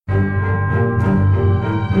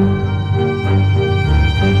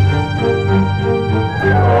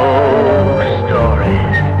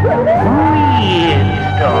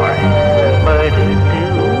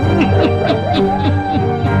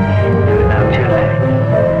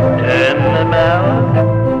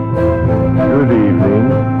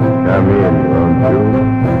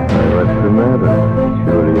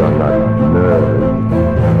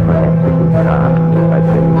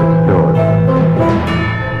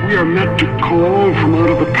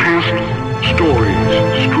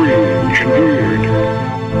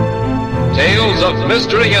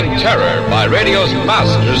Mystery and terror by radio's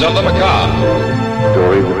masters of the macabre.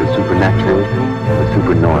 Stories of the supernatural, the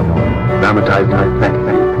supernormal, dramatized suspense,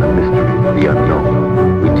 the mystery, the unknown.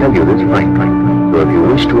 We tell you this frankly, so if you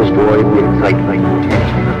wish to avoid the excitement and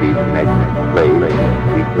tension of these imaginary plays,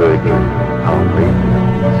 we urge you, humbly,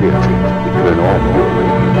 sincerely, to turn off your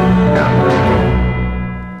radio now.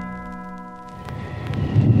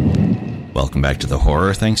 Welcome back to The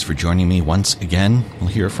Horror. Thanks for joining me once again. We'll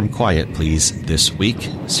hear from Quiet Please this week.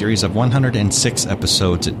 A series of 106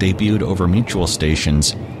 episodes that debuted over mutual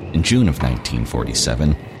stations in June of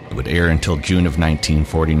 1947. It would air until June of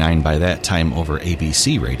 1949, by that time over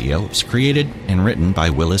ABC radio. It was created and written by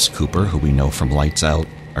Willis Cooper, who we know from Lights Out.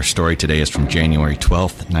 Our story today is from January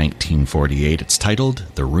 12th, 1948. It's titled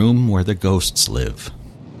The Room Where the Ghosts Live.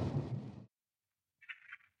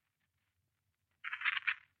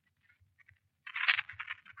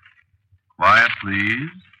 Quiet, please.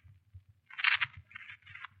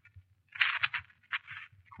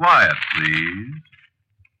 Quiet, please.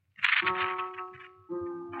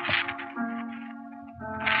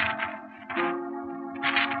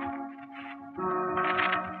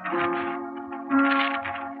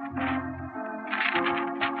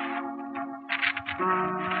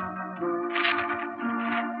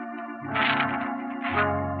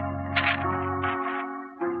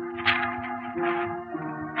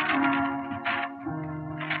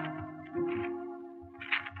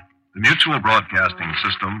 The Mutual Broadcasting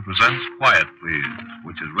System presents Quiet Please,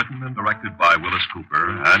 which is written and directed by Willis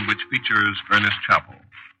Cooper and which features Ernest Chappell.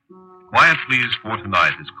 Quiet Please for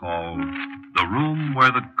tonight is called The Room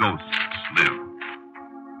Where the Ghosts Live.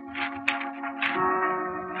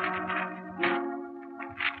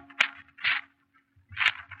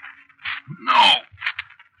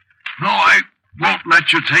 No, I won't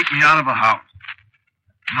let you take me out of the house.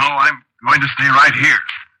 No, I'm going to stay right here.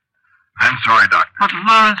 I'm sorry, Doctor. But,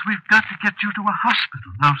 Lawrence, we've got to get you to a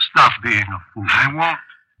hospital. Now stop being a fool. I won't.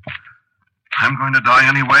 I'm going to die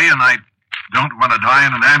anyway, and I don't want to die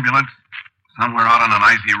in an ambulance somewhere out on an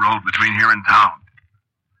icy road between here and town.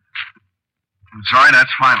 I'm sorry,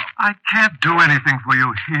 that's final. I can't do anything for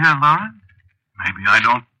you here, Lawrence. Maybe I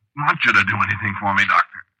don't want you to do anything for me,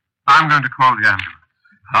 Doctor. I'm going to call the ambulance.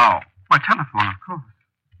 How? By telephone, of course.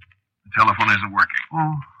 The telephone isn't working.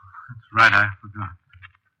 Oh, that's right, I forgot.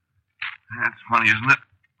 That's funny, isn't it?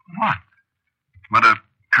 What? What a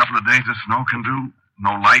couple of days of snow can do.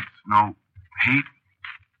 No lights, no heat,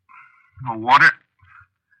 no water.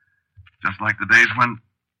 Just like the days when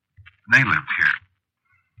they lived here.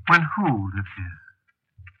 When who lived here?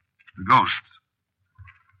 The ghosts.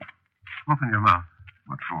 Open your mouth.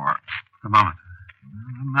 What for? Thermometer.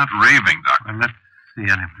 I'm not raving, Doctor. Well, let's see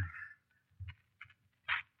anyway.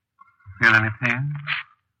 Feel any pain?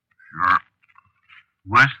 Sure.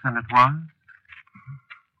 Worse than it was?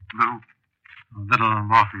 A little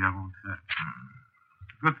morphine, I won't say.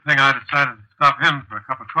 Good thing I decided to stop in for a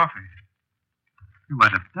cup of coffee. You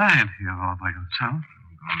might have died here all by yourself. I'm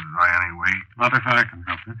going to die anyway. Not if I can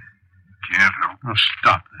help it. Can't help. Oh,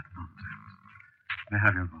 stop that nonsense. May I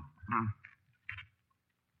have your ball?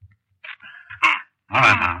 All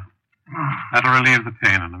right, now. That'll relieve the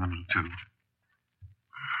pain in a minute or two.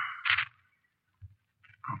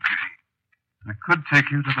 Okay. I could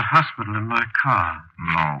take you to the hospital in my car.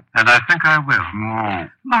 No. And I think I will. No.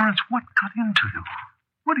 Lawrence, what got into you?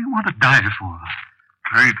 What do you want to die for?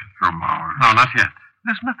 Take some hours. No, not yet.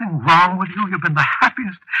 There's nothing wrong with you. You've been the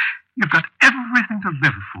happiest. You've got everything to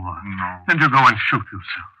live for. No. Then you go and shoot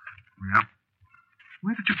yourself. Yep.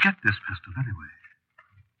 Where did you get this pistol, anyway?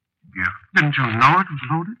 Gift. Didn't you know it was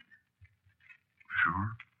loaded?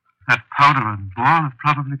 Sure. That powder and ball have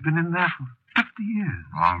probably been in there for 50 years.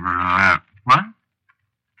 Longer than that. What?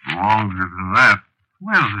 Longer than that.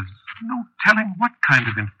 Well, there's no telling what kind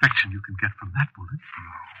of infection you can get from that bullet.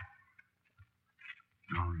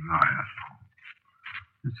 No. Don't die, asshole.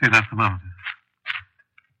 Let's see that thermometer.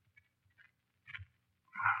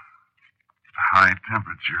 High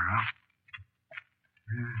temperature, huh?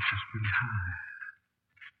 Yeah, it's just really high.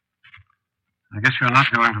 I guess you're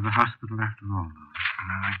not going to the hospital after all, though.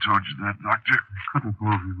 I told you that, Doctor. I couldn't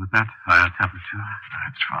move you with that higher temperature.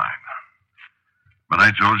 That's fine. But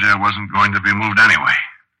I told you I wasn't going to be moved anyway.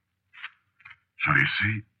 So you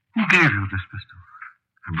see, Who gave you this pistol?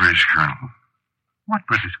 the British colonel. What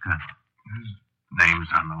British colonel? His name's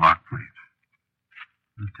on the lock plate.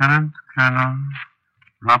 Lieutenant Colonel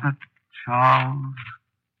Robert Charles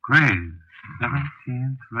Graves,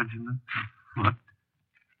 17th Regiment of Foot,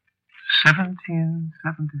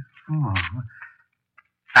 1774.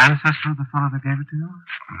 Ancestor of the fellow that gave it to you?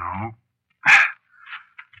 No.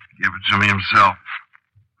 He gave it to me himself.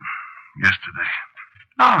 Yesterday.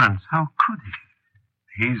 Lawrence, how could he?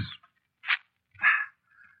 He's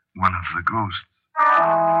one of the ghosts.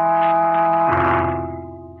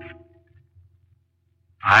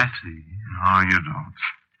 I see. No, you don't.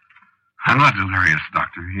 I'm not delirious,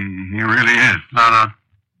 Doctor. He really is. No,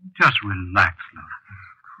 just relax, Lawrence.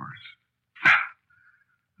 Of course.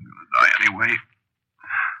 I'm going to die anyway.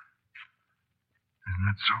 Isn't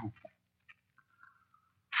that so?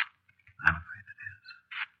 I'm afraid it is.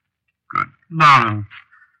 Good. Lawrence,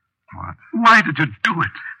 What? why did you do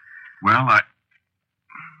it? Well,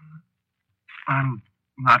 I'm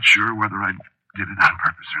not sure whether I did it on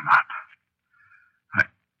purpose or not. I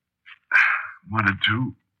wanted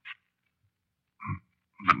to,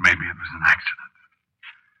 but maybe it was an accident.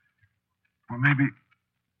 Or maybe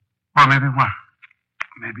what?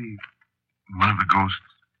 Maybe one of the ghosts.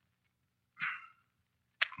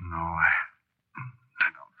 No, I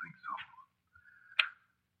don't think so.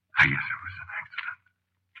 I guess it was an accident.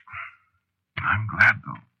 I'm glad,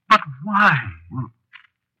 though. But why? Well,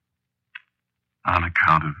 on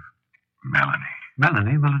account of Melanie.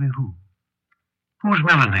 Melanie? Melanie who? Who's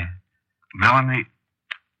Melanie? Melanie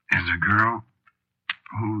is a girl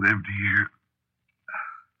who lived here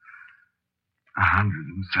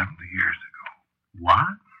 170 years ago.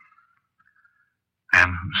 What?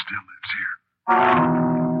 And who still lives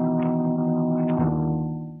here.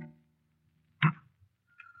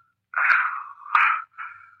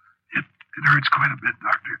 It hurts quite a bit,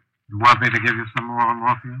 Doctor. You want me to give you some more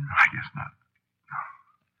morphine? I guess not. No.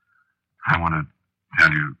 I want to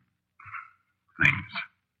tell you things.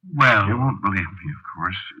 Well, You won't believe me, of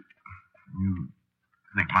course. You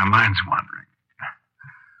think my mind's wandering.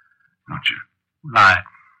 Don't you? lie.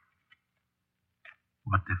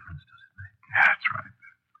 What difference does it make? Yeah, that's right.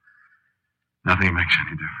 Nothing makes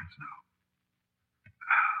any difference now.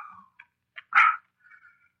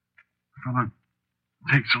 The fellow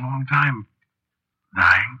takes a long time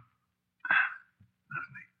dying,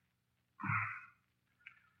 doesn't he?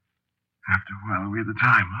 After a while, we have the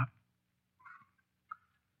time, huh?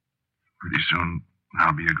 Pretty soon,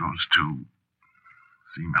 I'll be a ghost, too.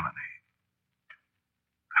 See Melanie.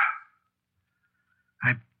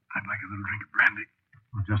 I'd like a little drink of brandy.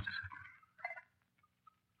 Oh, just a second.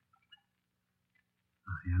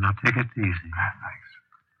 Oh, here, now take it easy. Thanks.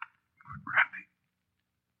 Good brandy.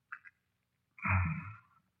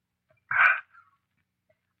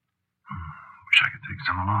 Wish I could take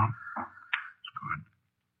some along. It's good.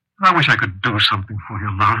 I wish I could do something for you,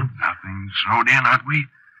 Lawrence. Nothing snowed in, aren't we?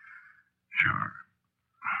 Sure.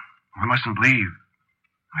 I mustn't leave.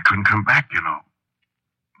 I couldn't come back, you know.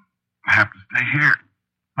 I have to stay here.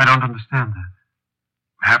 I don't understand that.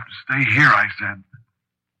 I have to stay here, I said.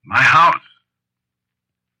 My house.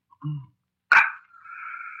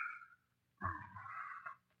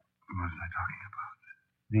 What was I talking about?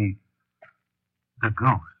 The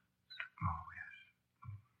ghost. Oh, yes.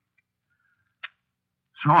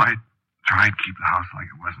 So I tried to keep the house like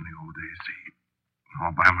it was in the old days, see,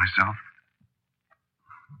 all by myself.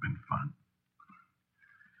 Been fun.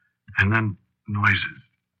 And then noises.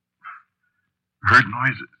 Heard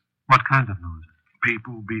noises. What kind of noises?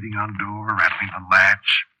 People beating on door, rattling the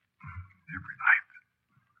latch. Every night.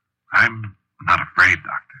 I'm not afraid,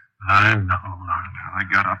 Doctor. I know, Lawrence. I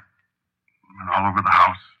got up, went all over the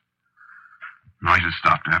house. Noises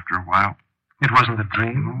stopped after a while. It wasn't a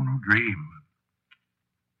dream? No dream.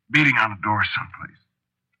 Beating on a door someplace.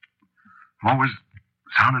 Always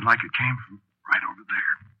sounded like it came from right over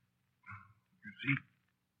there. You see?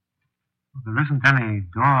 Well, there isn't any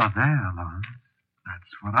door there, Lawrence.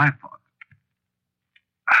 That's what I thought.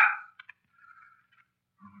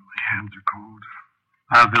 My hands are cold.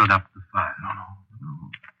 I'll build up the fire. No.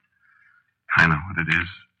 I know what it is.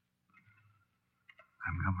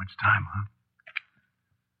 Haven't got much time, huh?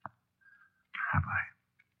 Have I?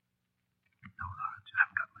 No, Lawrence, you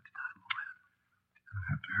haven't got much time. I'll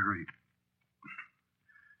have to hurry.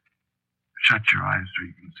 Shut your eyes so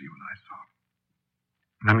you can see what I saw.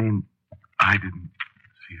 I mean, I didn't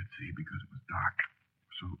see it, because it was dark.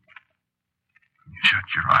 So You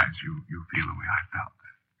shut your eyes, you feel the way I felt.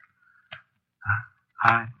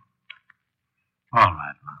 Huh? All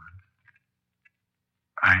right, Lawrence.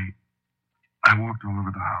 I walked all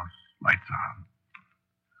over the house, lights on.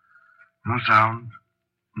 No sound,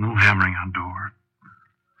 no hammering on door.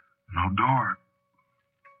 No door.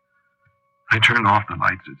 I turned off the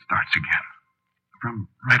lights, it starts again. From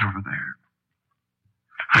right over there.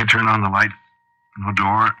 I turn on the lights, no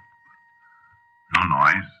door, no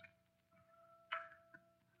noise.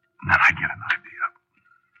 And then I get an idea.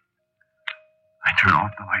 I turn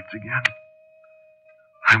off the lights again.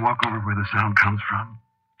 I walk over where the sound comes from.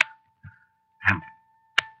 And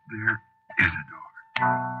there is a door.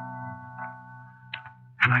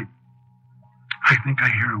 And I think I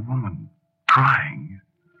hear a woman crying.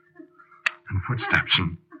 And footsteps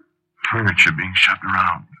and furniture being shoved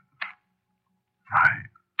around. I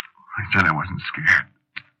said I wasn't scared,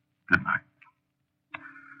 didn't I?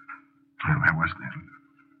 Well, I was then.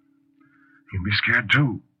 You'd be scared,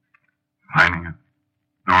 too. Finding a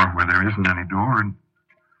door where there isn't any door and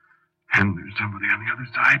there's somebody on the other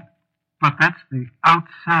side. But that's the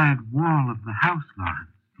outside wall of the house,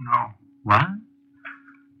 Lawrence. No. What?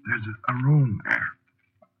 There's a room there.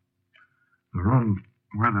 The room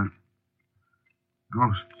where the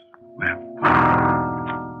ghosts live.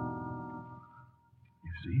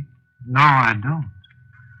 You see? No, I don't.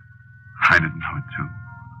 I didn't know it, too.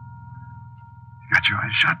 You got your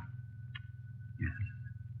eyes shut? Yes.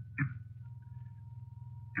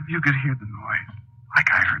 If you could hear the noise, like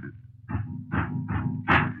I heard it.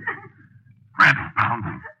 Frantic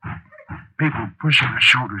pounding. People pushing their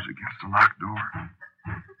shoulders against the locked door.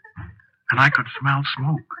 And I could smell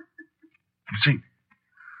smoke. You see,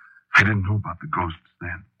 I didn't know about the ghosts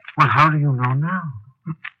then. Well, how do you know now?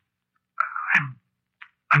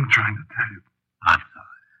 I'm trying to tell you. I'm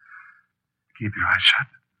sorry. Keep your eyes shut.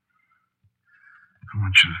 I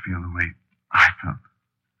want you to feel the way I felt.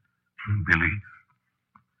 Believe.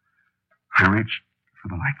 I reached for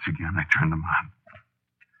the lights again. I turned them on.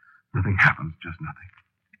 Nothing happens, just nothing.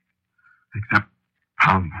 Except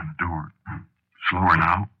pounding on the door. Slower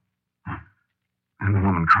now. And the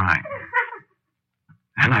woman crying.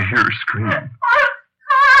 And I hear her scream.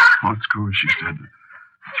 Oh, Screw, she said.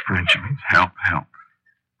 It's French. It means help, help.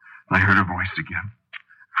 And I heard her voice again.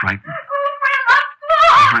 Frightened.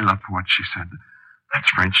 Ouvre la porte, she said. That's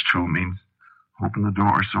French, too. Means open the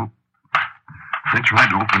door. So I tried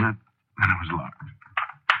to open it, and it was locked.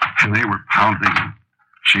 And they were pounding, and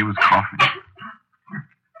she was coughing.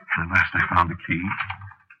 And at last I found the key.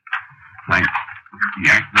 I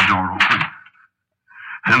yanked the door open.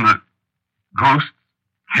 And the ghost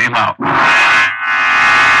came out.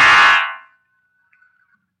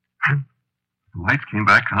 And the lights came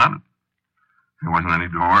back on. There wasn't any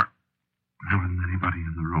door. There wasn't anybody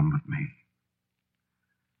in the room but me.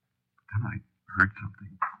 But then I heard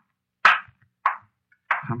something.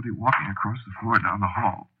 Somebody walking across the floor down the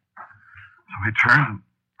hall. So I turned and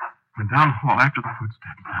went down the hall after the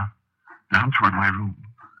footsteps, down toward my room.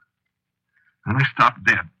 Then I stopped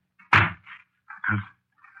dead. Because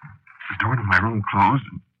the door to my room closed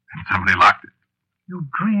and somebody locked it. You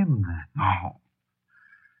dreamed that? No.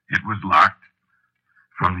 It was locked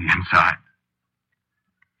from the inside.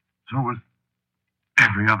 So was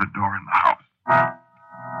every other door in the house.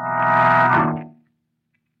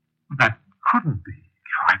 That couldn't be.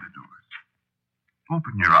 Try the doors.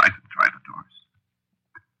 Open your eyes and try the doors.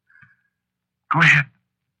 Go ahead.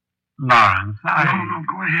 Lawrence, No,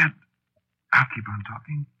 go ahead. I'll keep on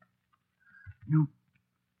talking. You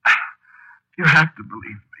have to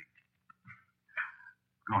believe me.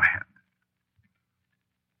 Go ahead.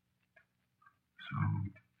 So,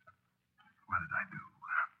 what did I do?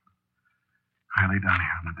 I lay down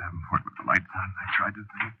here on the davenport with the lights on. I tried to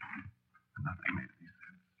think, but nothing made any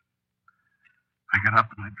sense. I got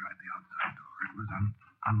up and I tried the outside door. It was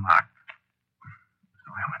unlocked.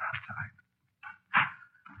 So I went outside.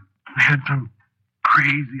 I had some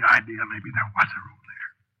crazy idea maybe there was a room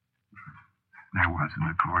there. There wasn't,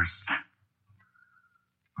 of course.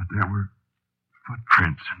 But there were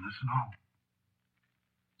footprints in the snow.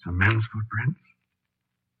 Some men's footprints.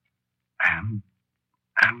 And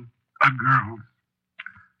a girl's.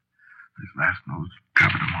 This last nose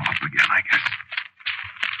covered them all up again, I guess.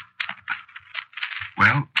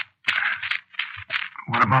 Well,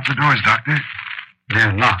 what about the doors, Doctor?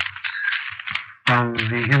 They're locked. From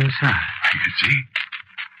the inside. You see?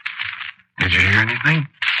 Did you hear anything?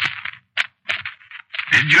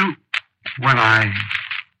 Did you? Well, I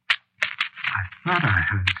thought I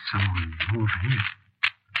heard someone moving.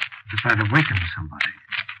 As if I'd awakened somebody.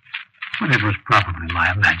 But it was probably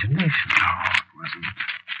my imagination. No, it wasn't.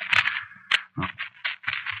 Sit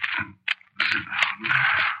down.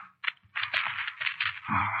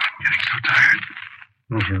 Oh, I'm getting so tired.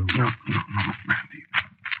 Me too. No, Randy.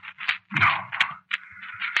 No.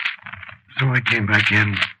 So I came back in,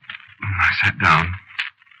 and I sat down.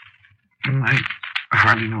 And I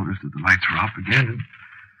hardly noticed that the lights were off again, and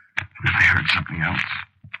then I heard something else.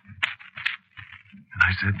 And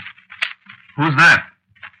I said, "Who's that?"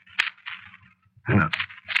 And a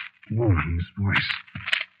woman's voice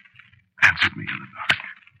answered me in the dark.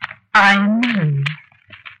 I'm Melanie.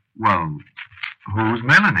 Well, who's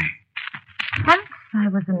Melanie? Once I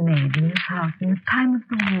was a maid in this house in the time of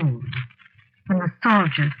the war, when the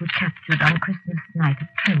soldiers were captured on Christmas night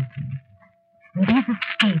at Trenton. And these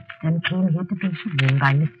escaped and came here to be hidden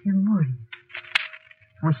by Monsieur Maurice.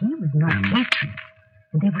 For he was no patriot,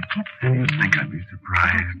 and they were kept... And you'd think I'd be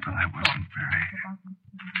surprised, but I wasn't very.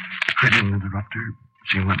 I didn't interrupt her.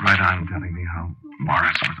 She went right on telling me how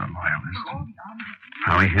Morris was a loyalist, and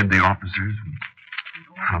how he hid the officers, and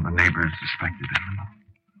how the neighbors suspected him and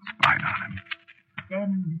spied on him.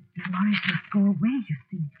 Then Mr. Morris must go away, you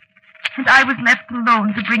see. And I was left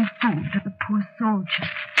alone to bring food to the poor soldiers.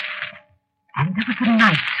 And there was a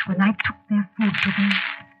night when I took their food to them.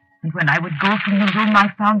 And when I would go from the room, I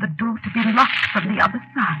found the door to be locked from the other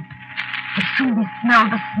side. And soon we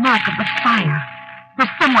smelled the smoke of the fire. For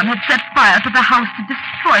someone had set fire to the house to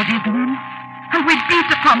destroy these men. And we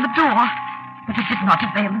beat upon the door, but it did not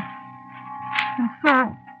avail us. And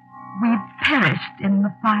so we perished in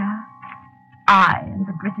the fire, I and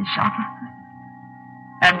the British officers.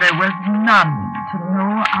 And there was none to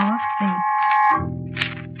know our fate.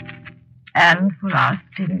 And for our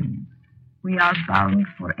sins, we are bound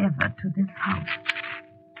forever to this house.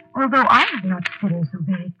 Although I have not sinned so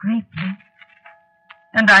very greatly.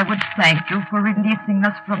 And I would thank you for releasing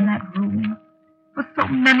us from that room. For so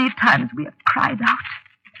many times we have cried out,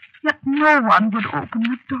 yet no one would open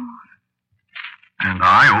the door. And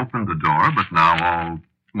I opened the door, but now all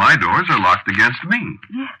my doors are locked against me.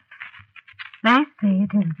 Yes. They say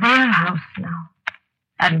it is their house now,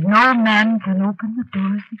 and no man can open the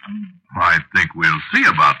doors again. I think we'll see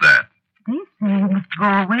about that. They say you must go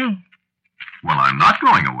away. Well, I'm not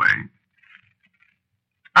going away.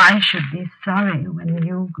 I should be sorry when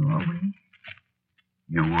you go away.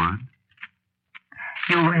 You would?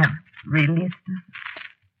 You have released us.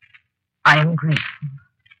 I am grateful.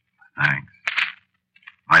 Thanks.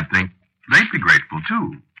 I think they'd be grateful,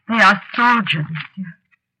 too. They are soldiers, monsieur,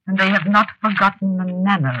 and they have not forgotten the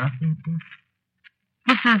manner of their death.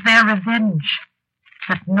 This is their revenge,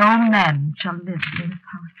 that no man shall live in this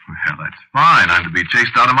house. Well, that's fine. I'm to be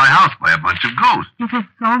chased out of my house by a bunch of ghosts. It is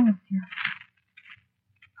so, monsieur.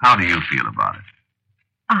 How do you feel about it?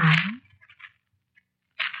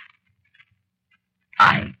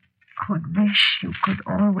 I could wish you could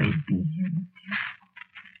always be here, monsieur.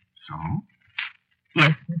 So?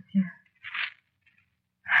 Yes, monsieur.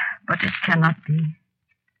 But it cannot be.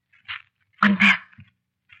 Unless...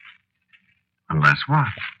 Unless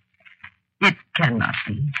what? It cannot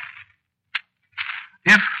be.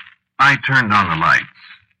 If I turned on the lights,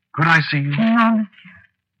 could I see you? No, monsieur.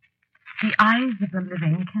 The eyes of the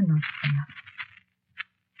living cannot see us.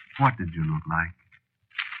 What did you look like?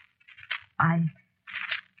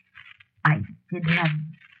 I did have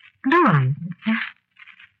blue eyes, monsieur.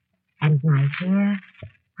 And my hair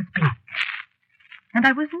was black. And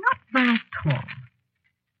I was not very tall.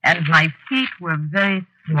 And my feet were very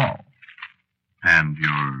small. And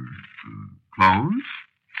your clothes?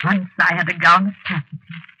 Once I had a gown of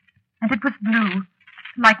taffety. And it was blue,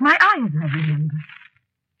 like my eyes, I remember.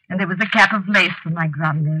 And there was a cap of lace for my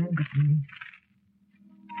grand there in Brittany.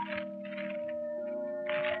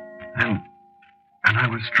 And I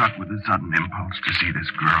was struck with a sudden impulse to see this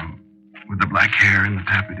girl with the black hair and the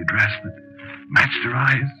taffety dress that matched her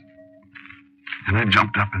eyes. And I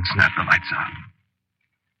jumped up and snapped the lights on.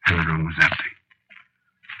 And the room was empty.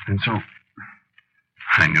 And so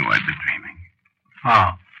I knew I'd been dreaming.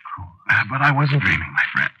 Oh, cool. But I wasn't dreaming, my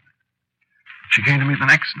friend. She came to me the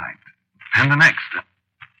next night. And the next. Oh,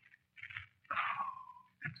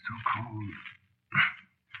 it's so cold.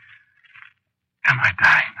 Am I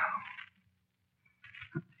dying now?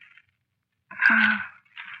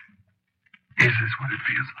 Is this what it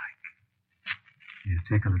feels like? Here,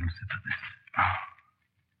 take a little sip of this. Oh.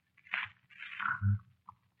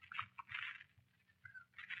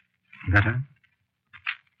 Better?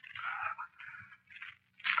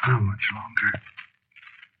 How much longer?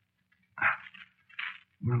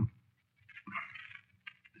 Well,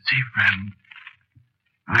 see, friend,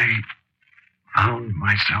 I found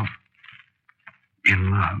myself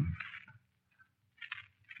in love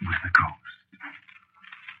with a ghost.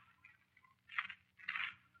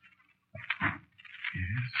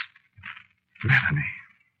 Melanie.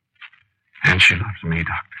 And she loves me,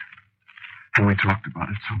 Doctor. And we talked about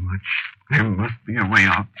it so much. There must be a way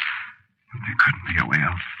out. But there couldn't be a way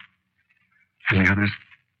out. And the others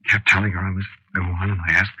kept telling her I must go on, and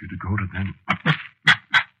I asked her to go to them. I'm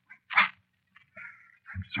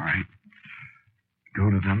sorry. Go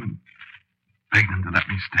to them and beg them to let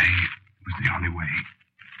me stay. It was the only way.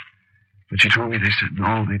 But she told me they said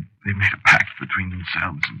no, they made a pact between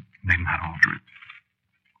themselves and they'd not alter it.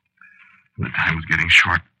 And the time was getting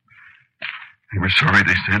short. They were sorry,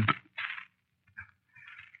 they said, but...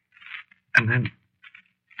 And then,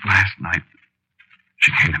 last night,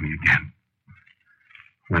 she came to me again.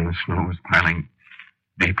 When the snow was piling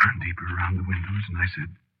deeper and deeper around the windows, and I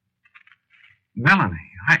said,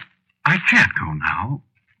 Melanie, I can't go now.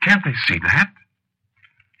 Can't they see that?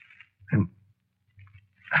 And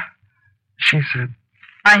she said,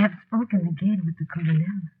 I have spoken again with the colonel.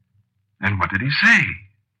 And what did he say?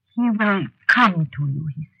 He will come to you,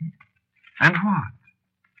 he said. And what?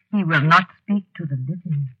 He will not speak to the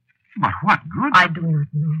living. But what good? I do not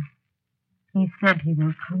know. He said he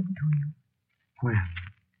will come to you. When?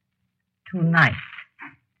 Tonight.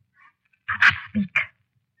 Do not speak.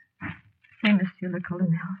 Say, Monsieur le Colonel.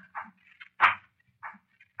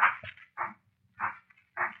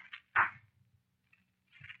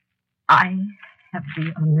 I have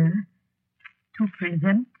the honor to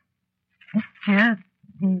present Monsieur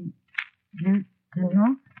the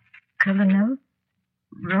Lieutenant Colonel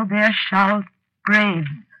Robert Charles Graves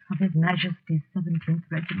of His Majesty's 17th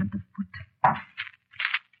Regiment of Foot.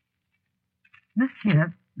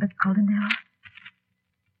 Monsieur the Colonel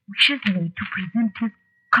wishes me to present his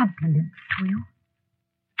compliments to you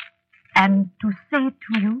and to say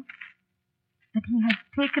to you that he has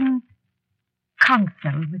taken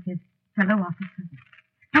counsel with his fellow officers.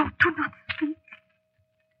 No, do not speak.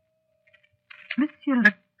 Monsieur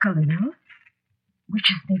le Colonel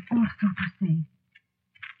wishes me also to say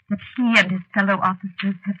that he and his fellow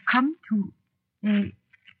officers have come to a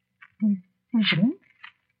decision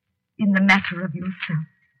in the matter of yourself.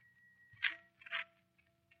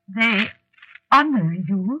 They honor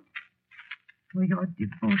you for your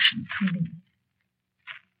devotion to me,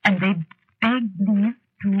 and they beg leave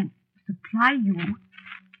to supply you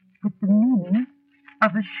with the means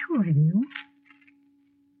of assuring you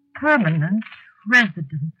permanent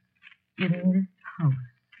residence in this house.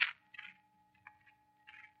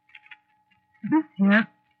 Monsieur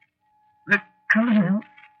the Colonel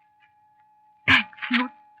begs you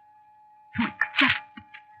to accept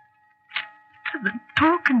as a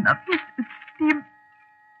token of his esteem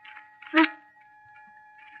this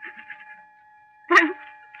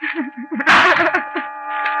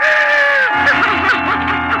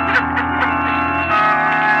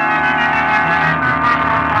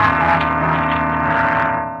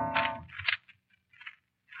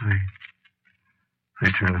I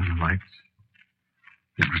turned on the lights.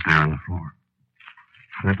 It was there on the floor.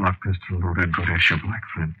 Flintlock pistol loaded, good issue black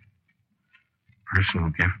flint. Personal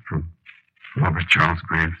gift from Robert Charles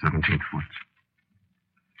Graves, 17th Foot.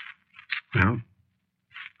 Well,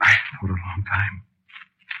 I thought a long time.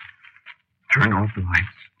 Turned off the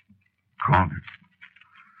lights. Called her.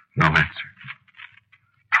 No answer.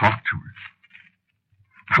 Talked to her.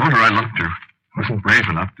 Told her I loved her. Wasn't brave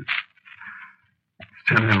enough to.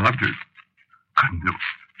 Said I loved her. Couldn't do it.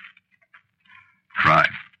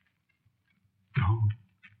 Tried. No,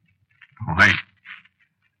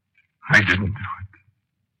 I didn't do it.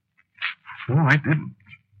 No, I didn't.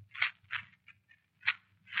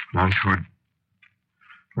 Long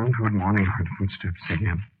toward morning, heard footsteps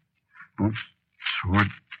again. Boots, sword,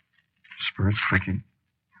 spurs clicking.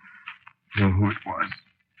 Knew who it was.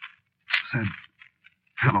 Said,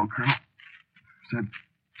 hello, Colonel. Said,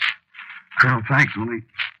 Colonel, thanks, only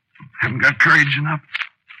haven't got courage enough.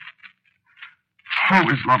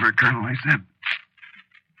 Always love her, Colonel, I said.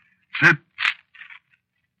 Said,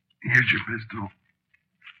 here's your pistol.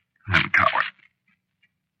 I'm a coward.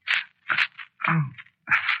 Oh.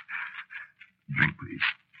 Drink, please.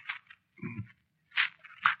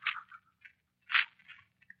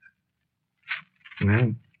 And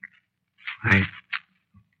then I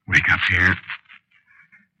wake up here.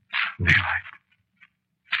 Daylight.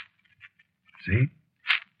 See?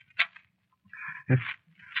 If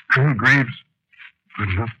Colonel Graves could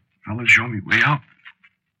enough fellow show me way out.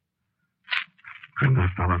 Couldn't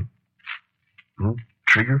that fellow pull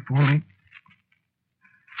trigger for me?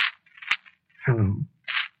 Hello.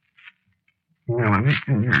 Melanie,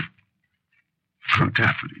 in your blue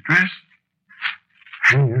taffety dress.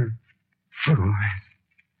 And your blue eyes.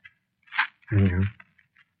 And your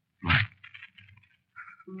black.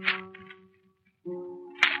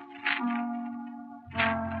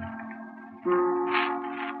 You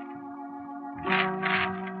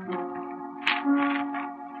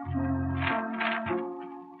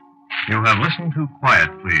have listened to Quiet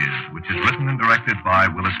Please, which is written and directed by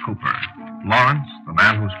Willis Cooper. Lawrence, the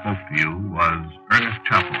man who spoke to you, was Ernest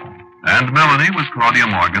Chappell. And Melanie was Claudia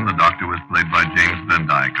Morgan. The doctor was played by James Van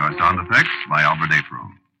Dyke. Our sound effects by Albert April.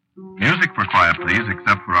 Music for Quiet Please,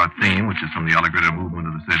 except for our theme, which is from the Allegretto movement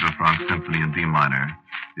of the César Franck Symphony in D minor,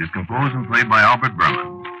 is composed and played by Albert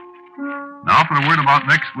Berman. Now for a word about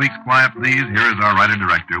next week's Quiet Please, here is our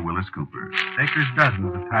writer-director, Willis Cooper. Baker's Dozen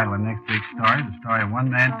is the title of next week's story, the story of One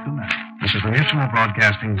Man, Two Men. This is the National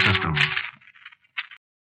Broadcasting System.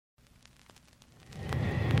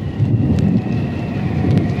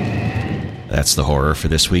 That's the horror for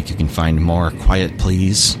this week. You can find more Quiet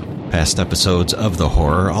Please, past episodes of The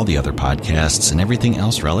Horror, all the other podcasts, and everything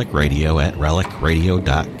else Relic Radio at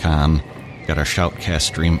relicradio.com. Got our Shoutcast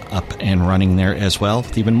stream up and running there as well,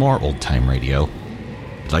 with even more old-time radio. If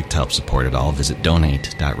you'd like to help support it all, visit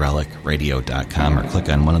donate.relicradio.com or click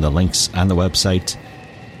on one of the links on the website.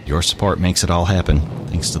 Your support makes it all happen.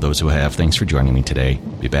 Thanks to those who have. Thanks for joining me today.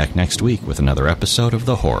 Be back next week with another episode of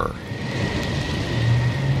The Horror.